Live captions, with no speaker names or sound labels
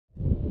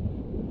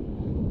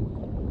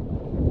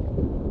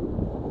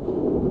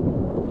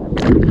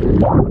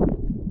Hi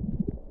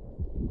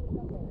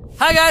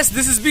guys,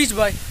 this is Beach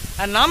Boy.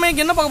 And நாம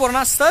இங்க என்ன பார்க்க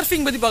போறோம்னா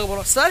சர்ஃபிங் பத்தி பார்க்க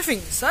போறோம்.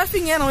 சர்ஃபிங்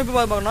ஏன் நம்ம இப்ப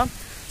பார்க்கறோம்னா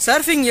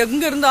சர்ஃபிங்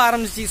எங்க இருந்து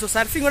ஆரம்பிச்சு, சோ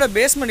சர்ஃபிங்கோட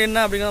பேஸ்மெண்ட்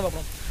என்ன அப்படிங்கறத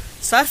பார்ப்போம்.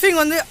 சர்ஃபிங்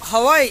வந்து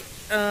ஹவாய்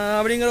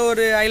அப்படிங்கிற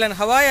ஒரு ஐலாண்ட்,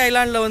 ஹவாய்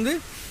ஐலாண்டில் வந்து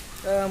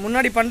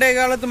முன்னாடி பண்டைய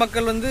காலத்து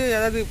மக்கள் வந்து,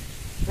 அதாவது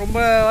ரொம்ப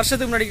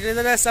வருஷத்துக்கு முன்னாடி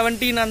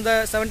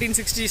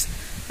 1760s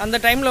அந்த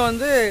டைமில்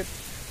வந்து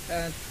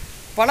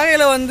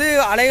படகையில் வந்து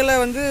அலைகளை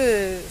வந்து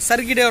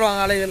சறுக்கிட்டே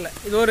வருவாங்க அலைகளில்.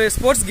 இது ஒரு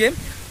ஸ்போர்ட்ஸ் கேம்.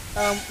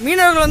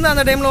 மீனவர்கள் வந்து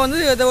அந்த டைமில் வந்து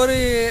இதை ஒரு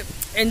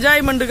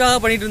என்ஜாய்மெண்ட்டுக்காக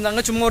பண்ணிகிட்டு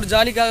இருந்தாங்க, சும்மா ஒரு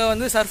ஜாலிக்காக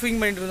வந்து சர்ஃபிங்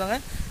பண்ணிகிட்டு இருந்தாங்க.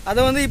 அதை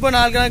வந்து இப்போ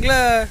நாள் கணக்கில்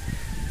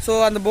ஸோ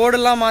அந்த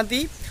போர்டெல்லாம் மாற்றி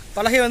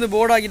பலகை வந்து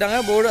போர்டு ஆக்கிட்டாங்க.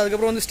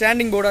 அதுக்கப்புறம் வந்து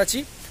ஸ்டாண்டிங் போர்டு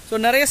ஆச்சு. ஸோ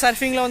நிறைய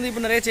சர்ஃபிங்கில் வந்து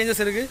இப்போ நிறைய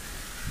சேஞ்சஸ் இருக்குது.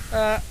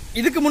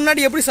 இதுக்கு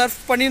முன்னாடி எப்படி சர்ஃப்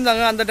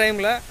பண்ணியிருந்தாங்க அந்த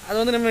டைமில், அதை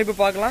வந்து நம்ம இப்போ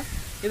பார்க்கலாம்.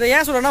 இதை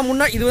ஏன்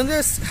சொல்கிறேன்னா, இது வந்து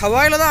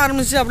ஹவாயில் தான்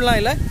ஆரம்பிச்சு அப்படிலாம்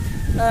இல்லை.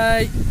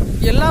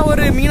 எல்லா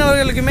ஒரு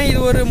மீனவர்களுக்குமே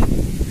இது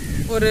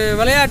ஒரு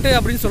விளையாட்டு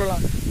அப்படின்னு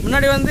சொல்லலாம்.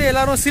 முன்னாடி வந்து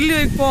எல்லோரும் சில்லி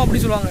வைப்போம்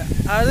அப்படின்னு சொல்லுவாங்க.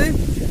 அதாவது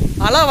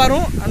அலை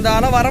வரும், அந்த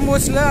அலை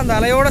வரும்போதுல அந்த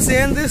அலையோடு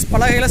சேர்ந்து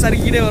பலகையில்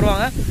சறுக்கிட்டே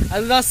வருவாங்க.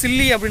 அதுதான்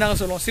சில்லி அப்படின்னு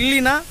நாங்கள் சொல்லுவோம்.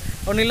 சில்லினா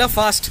ஒன்றும் இல்லை,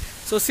 ஃபாஸ்ட்.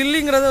 ஸோ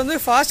சில்லிங்கிறது வந்து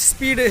ஃபாஸ்ட்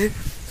ஸ்பீடு.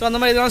 ஸோ அந்த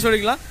மாதிரி இதெல்லாம்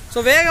சொல்லிக்கலாம்.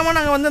 ஸோ வேகமாக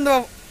நாங்கள் வந்து அந்த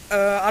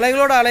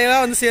அலைகளோட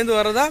அலைகளாக வந்து சேர்ந்து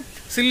வர்றதா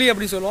சில்லி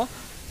அப்படின்னு சொல்லுவோம்.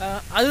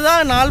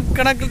 அதுதான்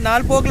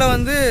நாள் போக்கில்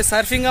வந்து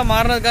சர்ஃபிங்காக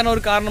மாறினதுக்கான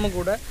ஒரு காரணமும்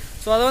கூட.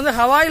 ஸோ அதை வந்து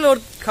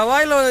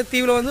ஹவாயில்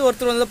தீவில் வந்து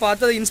ஒருத்தர் வந்து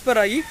பார்த்து அதை இன்ஸ்பயர்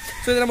ஆகி,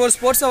 ஸோ இதை நம்ம ஒரு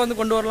ஸ்போர்ட்ஸாக வந்து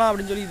கொண்டு வரலாம்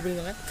அப்படின்னு சொல்லி இது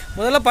பண்ணியிருந்தாங்க.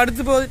 முதல்ல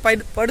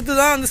படுத்து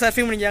தான் வந்து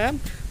சர்ஃபிங் பண்ணிக்காங்க.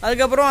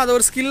 அதுக்கப்புறம் அதை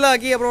ஒரு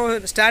ஸ்கில்லாக்கி அப்புறம்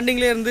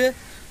ஸ்டாண்டிங்லேயே இருந்து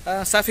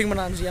சர்ஃபிங்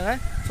பண்ண ஆரம்பிச்சிக்காங்க.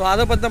 ஸோ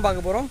அதை பற்றி தான்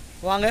பார்க்க போகிறோம்.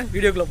 வாங்க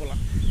வீடியோக்குள்ளே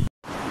போகலாம்.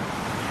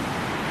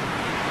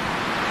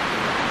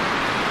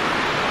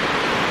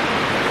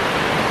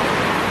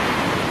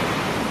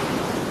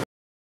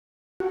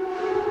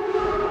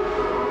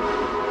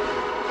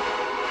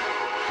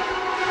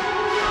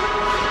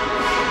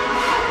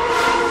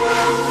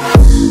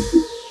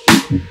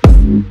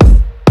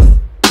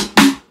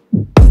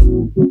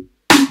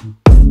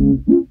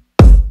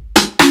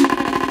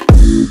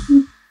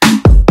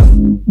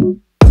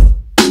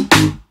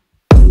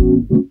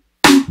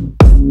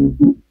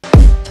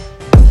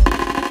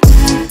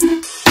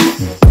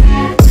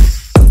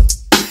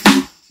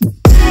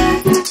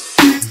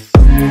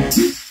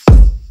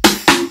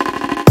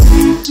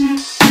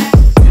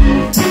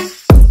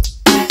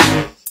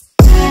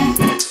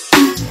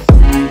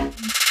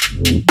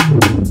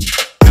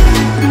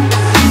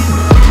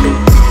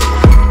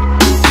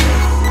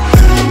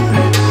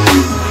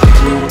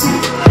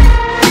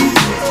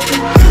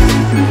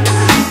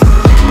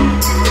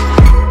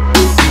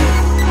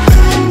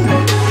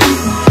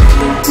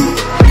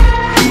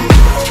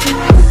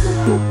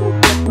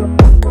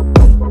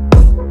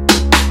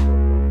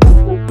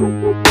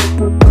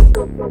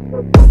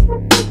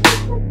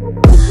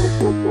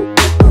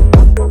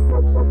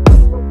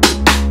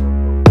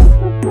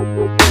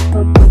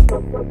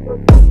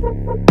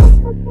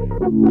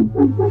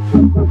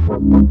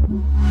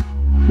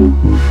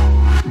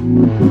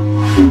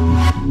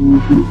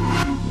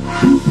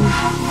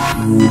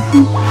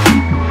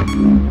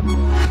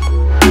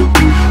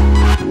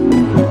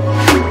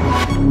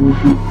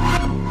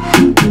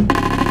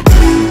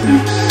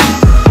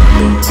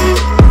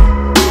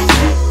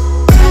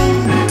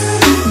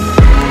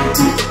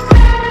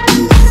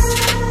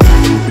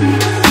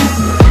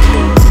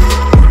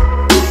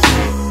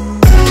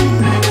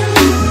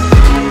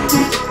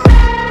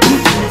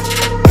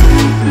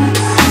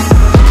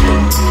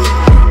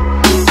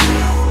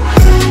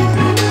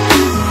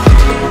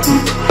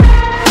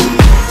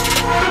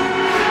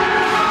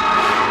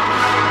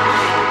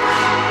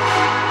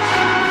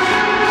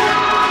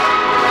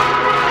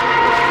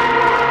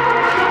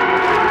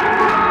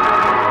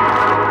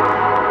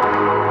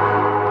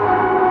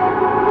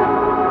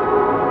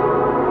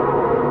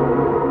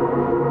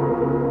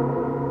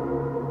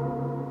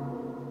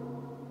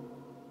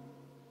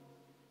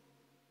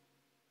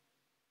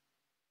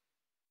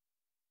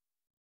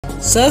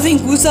 சர்ஃபிங்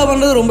புதுசாக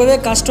பண்ணுறது ரொம்பவே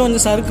கஷ்டம். இந்த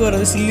சறுக்கு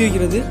வர்றது, சில்லி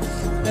வைக்கிறது.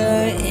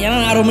 ஏன்னா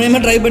நான் ரொம்ப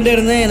நேரமாக ட்ரை பண்ணிட்டே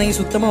இருந்தேன், எனக்கு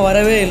சுத்தமாக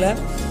வரவே இல்லை.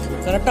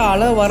 கரெக்டாக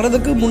அலை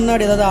வர்றதுக்கு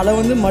முன்னாடி, அதாவது அலை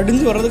வந்து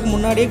மடிஞ்சு வர்றதுக்கு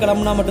முன்னாடியே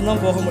கிளம்புனா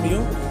மட்டும்தான் போக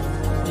முடியும்.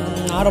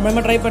 நான் ரொம்ப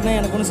நேரமாக ட்ரை பண்ணேன்,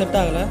 எனக்கு ஒன்றும் செட்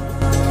ஆகலை.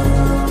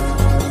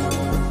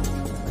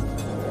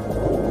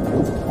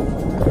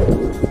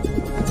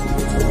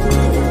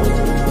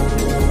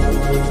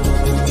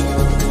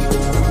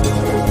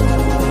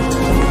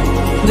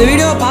 இந்த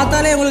வீடியோவை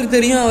பார்த்தாலே உங்களுக்கு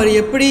தெரியும் அவர்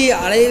எப்படி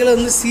அலைகளை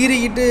வந்து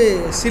சீறிக்கிட்டு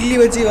சில்லி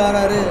வச்சு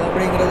வராரு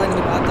அப்படிங்கிறத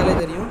நீங்கள் பார்த்தாலே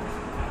தெரியும்.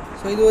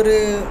 ஸோ இது ஒரு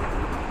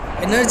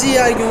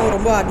எனர்ஜியாக இருக்கும்,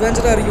 ரொம்ப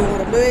அட்வென்ச்சராக இருக்கும்,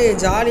 ரொம்பவே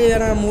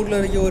ஜாலியான மூடில்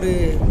இருக்க ஒரு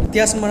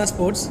வித்தியாசமான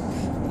ஸ்போர்ட்ஸ்.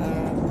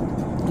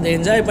 இதை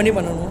என்ஜாய் பண்ணி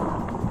பண்ணணும்.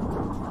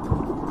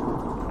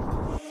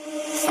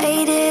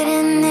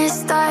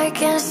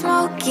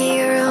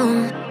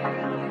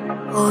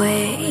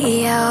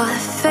 Way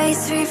out,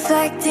 face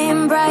reflecting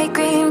bright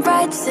green,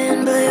 brights and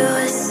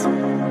blues.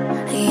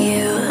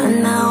 You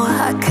know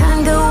I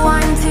kinda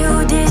want to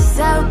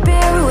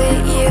disappear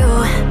with you,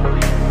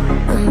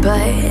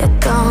 but I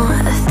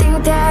don't think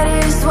that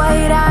is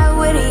what I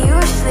would use.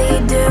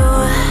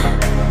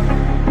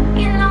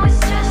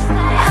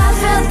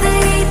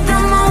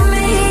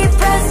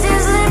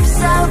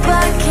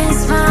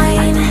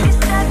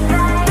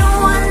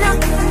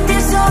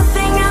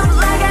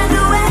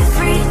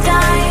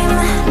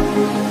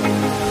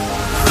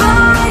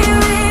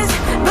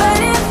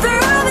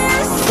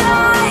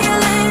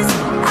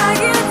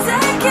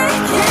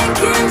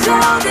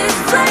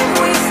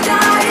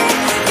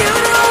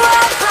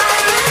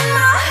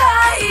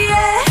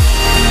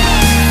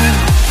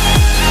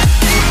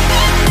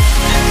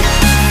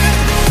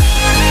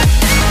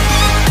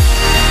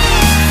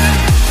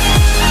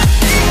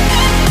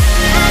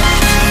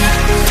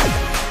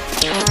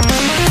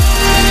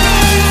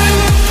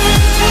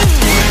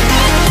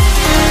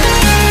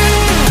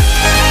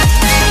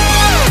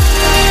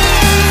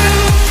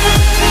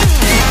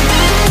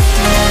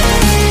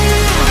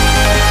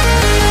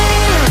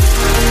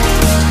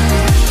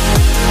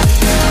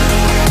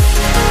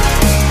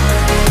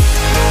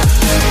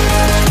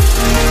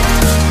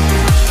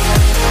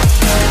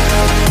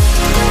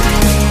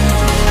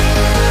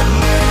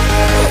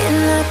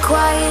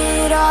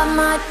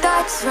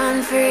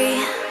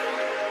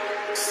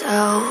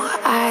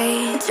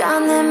 I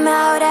drown them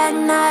out at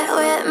night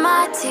with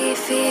my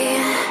TV.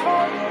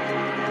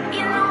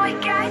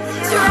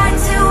 Try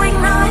to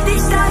ignore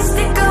these thoughts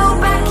that go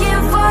back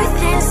and forth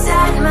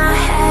inside my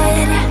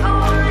head.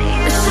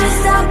 I should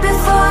stop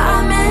before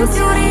I'm in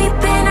too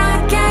deep in.